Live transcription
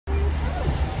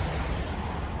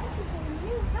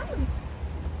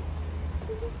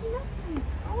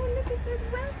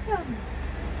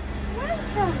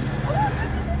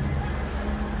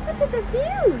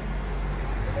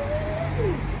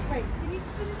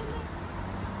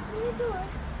the door.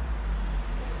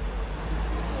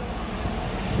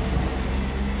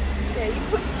 Yeah, you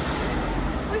push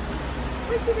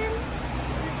it in.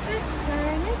 That's it.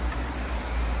 Turn it.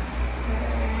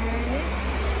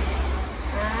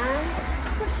 And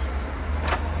push.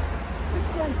 Push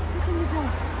down. Push in the door.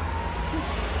 Push.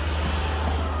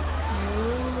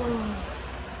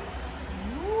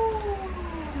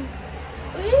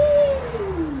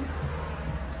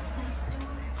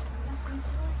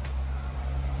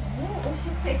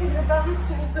 She's taking her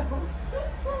balusters home.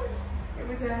 It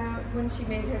was when she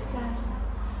made herself.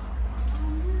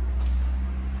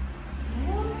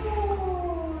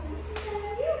 Oh, this is a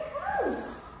new house.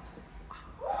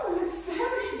 Oh, it looks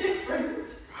very different.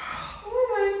 Oh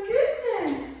my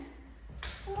goodness.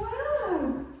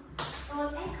 Wow. It's all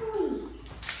echoey.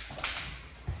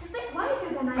 It's a bit wider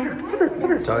than I remember. Put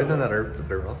her down and let her run.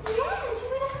 Yeah, do you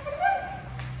want to have a look?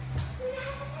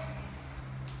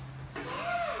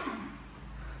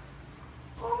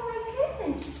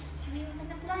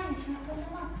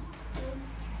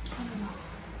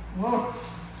 Whoa!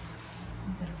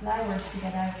 There's a flowers to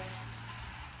get out.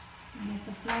 You have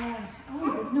to fly out. Oh,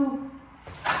 there's no.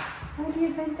 How do you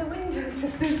vent the windows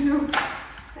if there's no?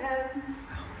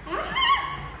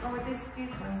 Oh,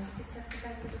 these ones. You just have to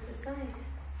vent it at the side.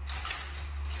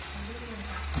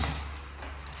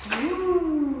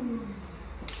 Ooh!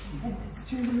 Vent it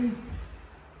straight away.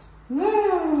 Whoa!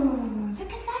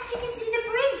 Look at that! You can see the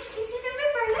bridge. Do you see the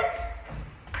river? Look.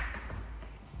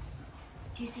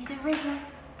 Do you see the river?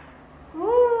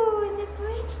 Oh, and the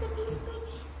bridge, the peace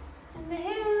bridge, and the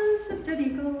hills of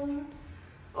Donegal.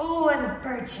 Oh, and the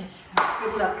bird shit.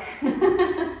 Good luck.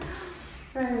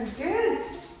 Very good.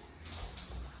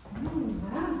 Oh,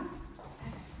 wow.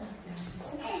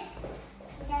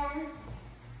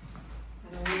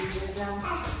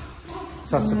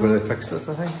 So that's where they fixed it,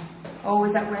 I think. Oh,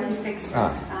 is that where they fixed it?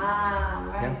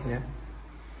 Right. Yeah.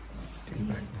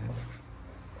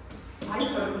 I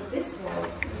thought it was this wall.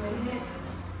 Wait a minute.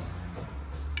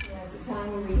 Yeah, it's a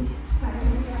tiny yard.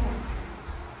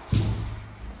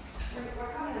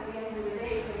 We're coming at the end of the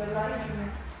day, so the lighting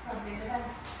are probably the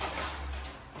best.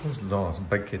 It's long, it's a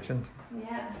big kitchen.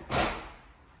 Yeah.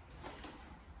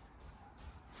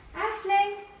 Ashley!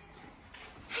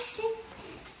 Ashley!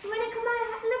 You want to come out?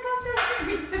 Look out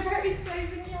the very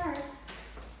exciting yard.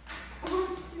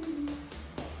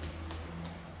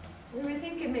 We were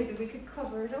thinking maybe we could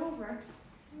cover it over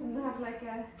and have like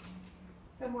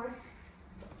somewhere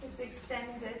just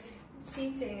extended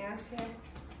seating out here.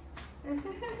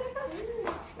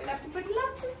 We'll have to put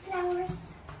lots of flowers.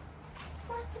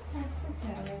 Lots of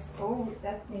flowers. Oh,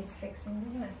 that needs fixing,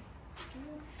 doesn't it?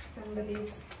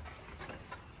 Somebody's.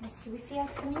 Should we see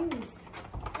out some news?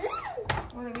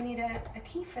 Or do we need a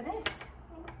key for this?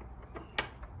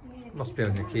 Must be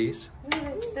on your keys.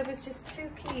 There was just 2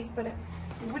 keys, but it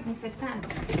wouldn't fit that.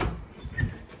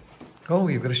 Oh,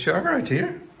 you've got a shower out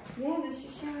here? Yeah, there's a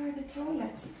shower and a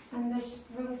toilet. And there's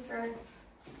room for,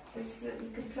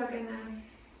 you could plug in a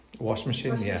Wash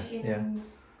machine, yeah. And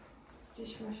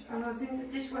dishwasher. Oh no, the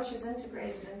dishwasher's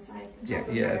integrated inside.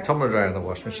 Yeah, tumble dryer in the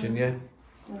wash machine, yeah.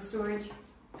 And storage.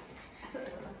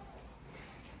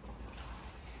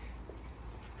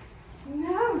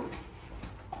 No!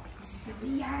 This is the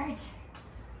wee yard.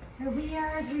 The wee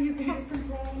yard where you can do some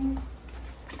playing.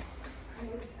 And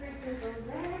the fridge will go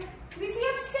there. Can we see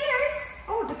upstairs?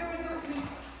 Oh, the door is open.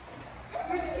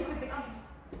 Where did she put the key?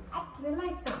 The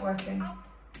light's not working.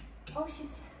 Oh,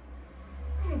 she's...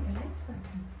 Why aren't the lights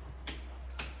working?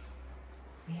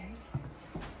 Weird.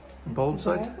 Bulb's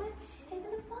out? She's taking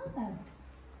the bulb out.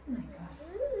 Oh my god.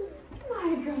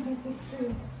 My god, that's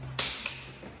extreme.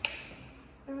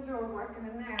 Those are all working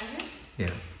in there, aren't they?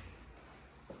 Yeah.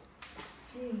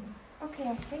 Gee. Okay,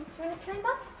 Ashley, do you want to climb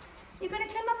up? You going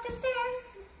to climb up the stairs?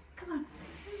 Come on.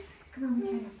 Come on, we'll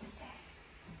climb up the stairs.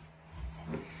 That's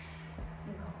it.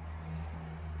 You go.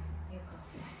 You go.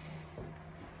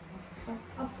 That's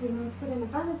it. Up we need to put in the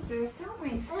balusters, don't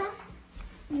we?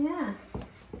 Yeah.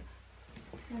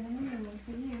 And another one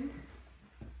for you.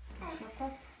 Up,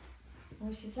 up.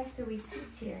 Oh, she's left a wee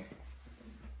seat here.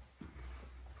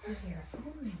 Oh, here, a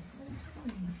phone ring. Is that a phone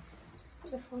ring?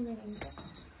 There's a phone ring.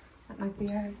 That might be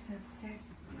ours downstairs.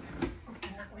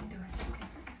 Open that window a second.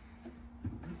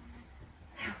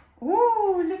 Now.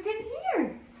 Oh, look in here.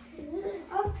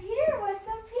 Up here, what's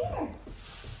up here?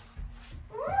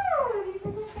 Oh, these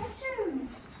are the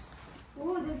bedrooms.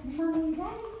 Oh, there's Mummy and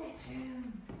Daddy's bedroom.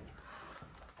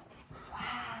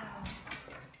 Wow.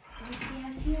 Should we see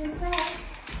out here as well?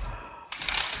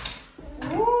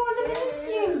 Oh, look at this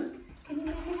view. Can you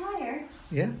make it higher?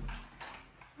 Yeah.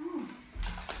 Oh.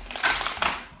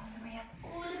 All the way up.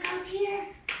 Oh, look out here.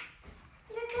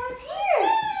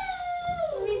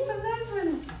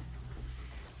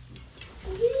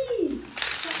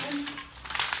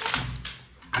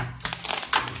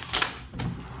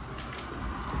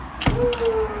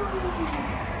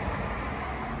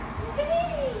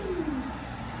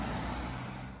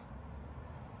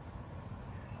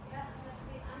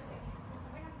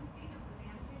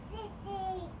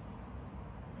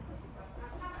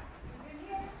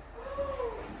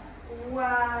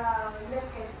 Wow, look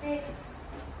at this.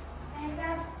 There's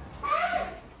a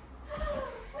bath.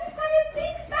 We've got a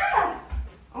big bath.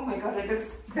 Oh my god, it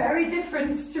looks very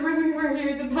different to when we were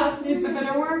here. The bath needs a bit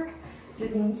of work.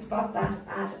 Didn't spot that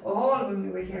at all when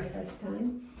we were here first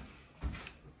time.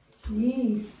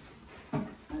 Gee.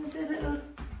 There's a little...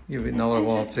 You've another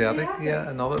one up the attic. Yeah,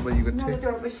 another, well, you got Another two.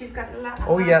 door, but she's got a lot.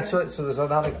 Oh yeah, so there's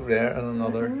an attic there and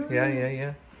another.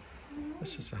 Yeah.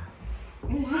 This is a...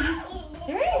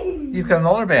 Hey. You've got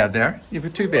another bed there. You've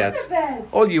got two beds. Bed.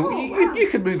 Oh, you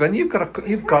could move in. You've got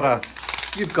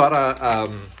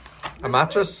a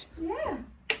mattress. Yeah.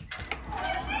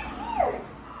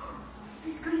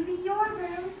 This is going to be your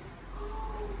room.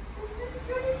 This is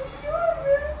going to be your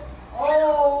room.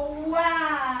 Oh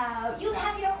wow! You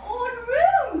have your own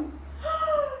room.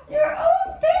 Your own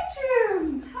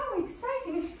bedroom. How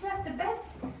exciting! She's left the bed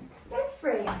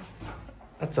frame.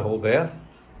 That's a whole bed.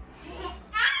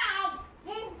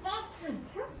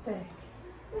 Fantastic.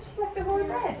 Well, she left a whole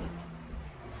bed.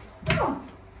 Oh,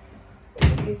 we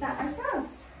can use that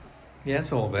ourselves. Yeah,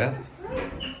 it's a whole bed. That's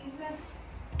great. She's left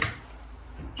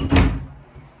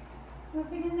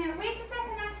nothing in there. Wait a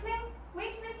second, Ashley.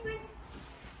 Wait. Let's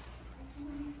see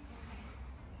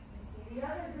the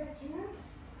other bedroom.